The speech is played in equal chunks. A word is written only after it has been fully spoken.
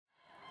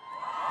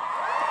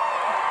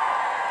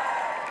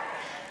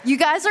You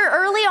guys are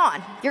early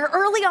on. You're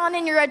early on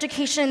in your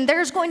education.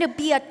 There's going to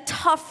be a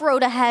tough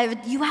road ahead.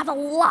 You have a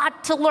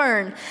lot to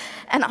learn.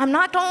 And I'm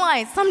not gonna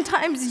lie,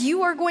 sometimes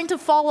you are going to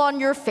fall on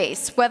your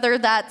face, whether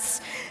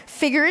that's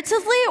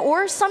figuratively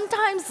or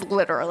sometimes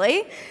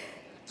literally.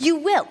 You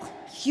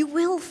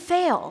will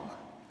fail.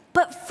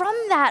 But from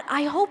that,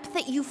 I hope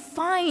that you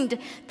find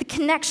the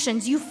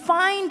connections, you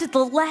find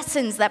the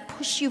lessons that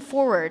push you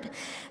forward,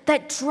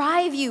 that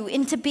drive you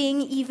into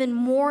being even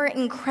more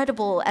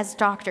incredible as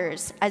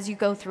doctors as you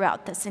go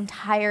throughout this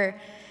entire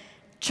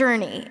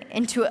journey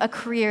into a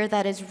career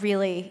that is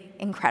really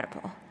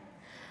incredible.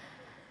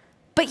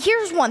 But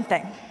here's one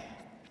thing.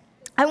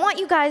 I want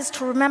you guys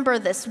to remember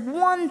this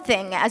one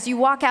thing as you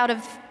walk out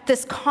of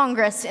this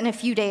Congress in a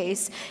few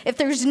days. If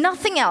there's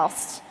nothing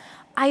else,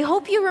 I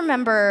hope you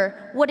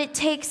remember what it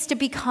takes to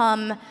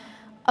become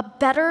a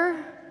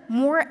better,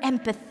 more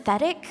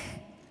empathetic,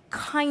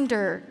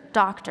 kinder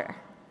doctor.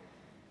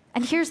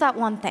 And here's that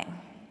one thing.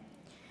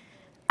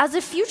 As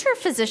a future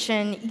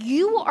physician,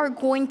 you are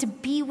going to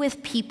be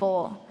with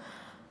people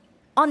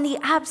on the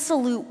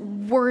absolute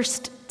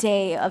worst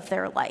day of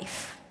their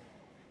life.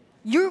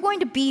 You're going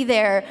to be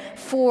there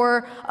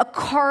for a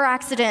car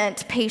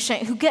accident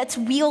patient who gets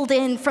wheeled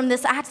in from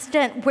this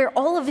accident where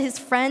all of his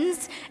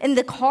friends in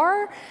the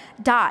car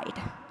died.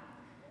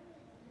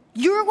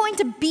 You're going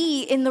to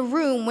be in the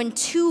room when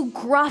two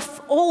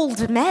gruff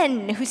old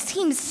men who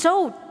seem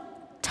so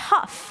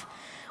tough,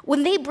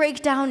 when they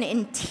break down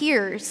in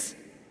tears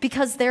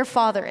because their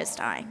father is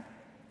dying.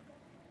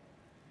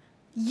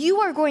 You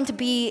are going to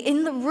be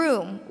in the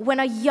room when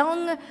a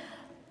young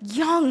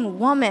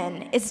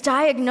woman is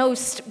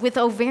diagnosed with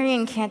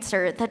ovarian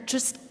cancer that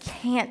just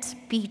can't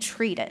be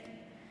treated.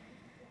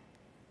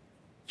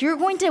 You're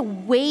going to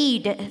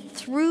wade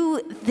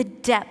through the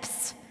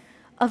depths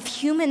of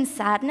human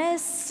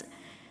sadness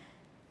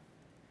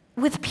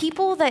with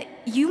people that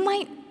you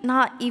might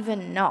not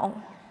even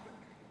know.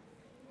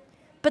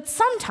 But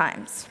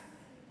sometimes,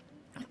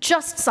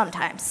 just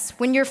sometimes,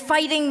 when you're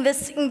fighting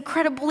this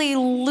incredibly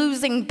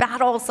losing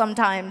battle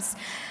sometimes,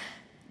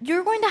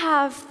 you're going to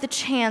have the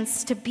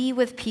chance to be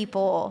with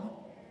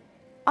people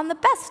on the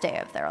best day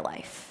of their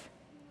life.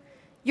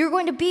 You're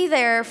going to be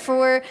there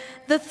for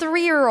the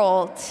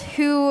 3-year-old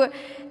who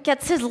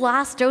gets his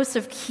last dose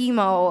of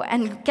chemo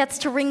and gets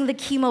to ring the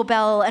chemo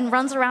bell and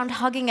runs around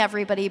hugging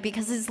everybody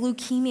because his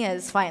leukemia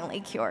is finally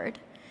cured.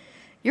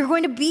 You're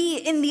going to be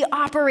in the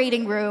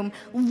operating room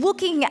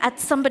looking at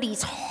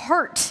somebody's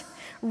heart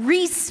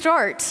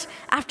restart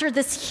after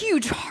this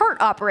huge heart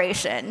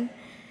operation.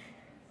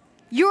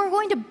 You're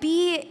going to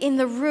be in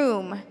the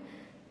room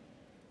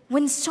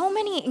when so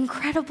many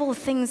incredible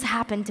things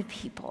happen to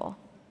people.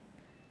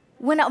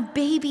 When a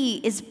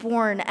baby is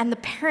born and the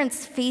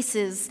parents'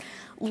 faces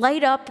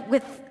light up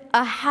with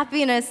a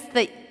happiness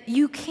that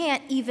you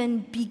can't even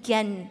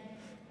begin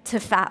to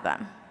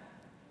fathom.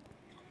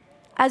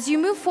 As you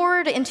move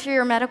forward into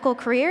your medical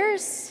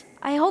careers,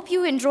 I hope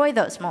you enjoy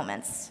those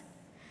moments.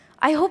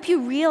 I hope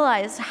you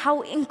realize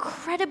how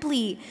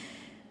incredibly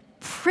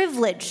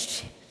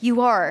privileged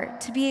you are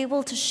to be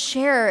able to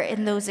share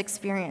in those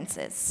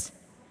experiences.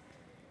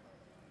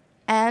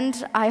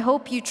 And I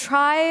hope you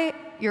try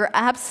your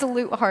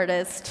absolute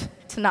hardest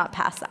to not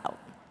pass out.